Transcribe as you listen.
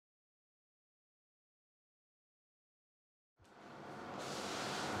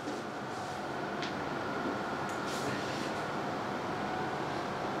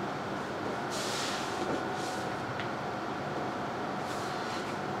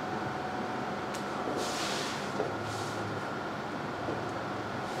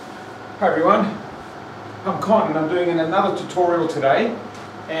Hi everyone, I'm Con and I'm doing another tutorial today,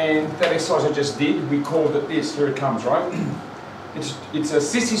 and that exercise I just did, we called it this. Here it comes, right? It's a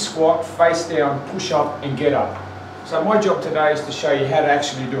sissy squat, face down, push up and get up. So my job today is to show you how to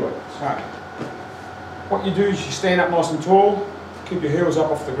actually do it. So what you do is you stand up nice and tall, keep your heels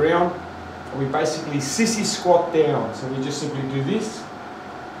up off the ground, and we basically sissy squat down. So we just simply do this,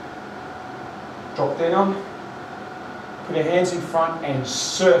 drop down, put your hands in front and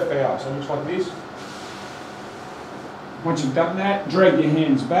surf out. So it looks like this. Once you've done that, drag your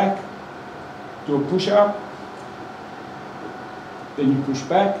hands back, do a push up, then you push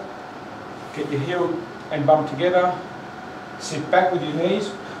back, get your heel and bum together, sit back with your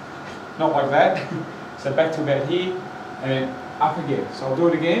knees, not like that, so back to about here, and then up again. So I'll do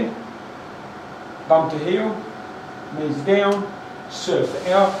it again, bum to heel, knees down, surf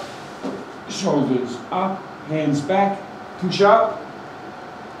out, shoulders up, hands back, push up,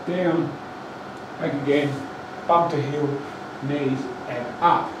 down, back again, bump to heel, knees and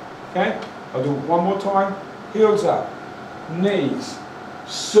up. Okay? I'll do it one more time. Heels up, knees,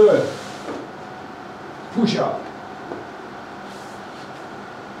 surf, push up.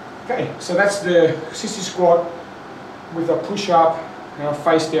 Okay, so that's the sissy squat with a push up,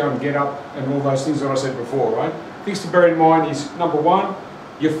 face down, get up, and all those things that I said before, right? Things to bear in mind is, number one,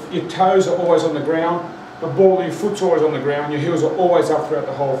 your toes are always on the ground. The ball of your foot's always on the ground, your heels are always up throughout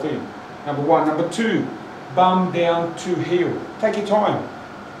the whole thing. Number one. Number two, bum down to heel. Take your time.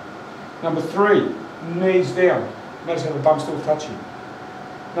 Number three, knees down. Notice how the bum's still touching.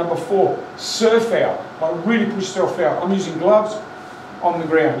 Number four, surf out. Like really push yourself out. I'm using gloves on the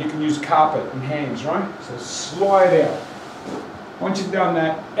ground. You can use carpet and hands, right? So slide out. Once you've done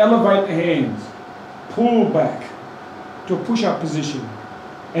that, elevate the hands. Pull back to a push-up position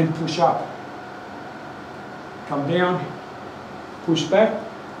and push up. Come down, push back,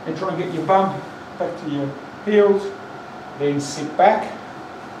 and try and get your bum back to your heels. Then sit back.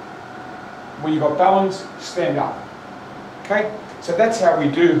 When you've got balance, stand up. Okay? So that's how we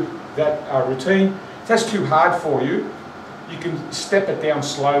do that routine. If that's too hard for you, you can step it down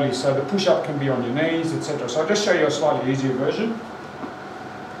slowly. So the push-up can be on your knees, etc. So I'll just show you a slightly easier version.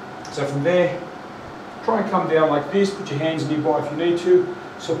 So from there, try and come down like this. Put your hands nearby if you need to.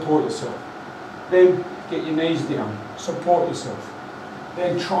 Support yourself. Then get your knees down, support yourself.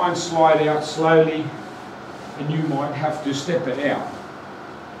 Then try and slide out slowly, and you might have to step it out.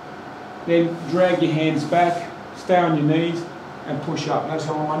 Then drag your hands back, stay on your knees, and push up. Notice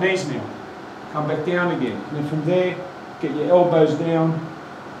I'm on my knees now. Come back down again. And then from there, get your elbows down,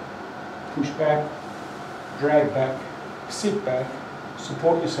 push back, drag back, sit back,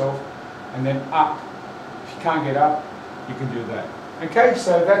 support yourself, and then up. If you can't get up, you can do that. Okay,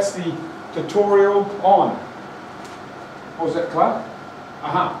 so that's the tutorial on, what was that, Clark?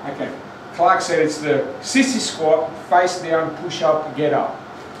 Okay. Clark said it's the sissy squat, face down, push up, get up.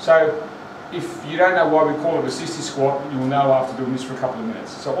 So if you don't know why we call it a sissy squat, you will know after doing this for a couple of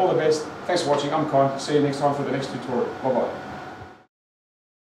minutes. So all the best. Thanks for watching. I'm Con. See you next time for the next tutorial. Bye bye.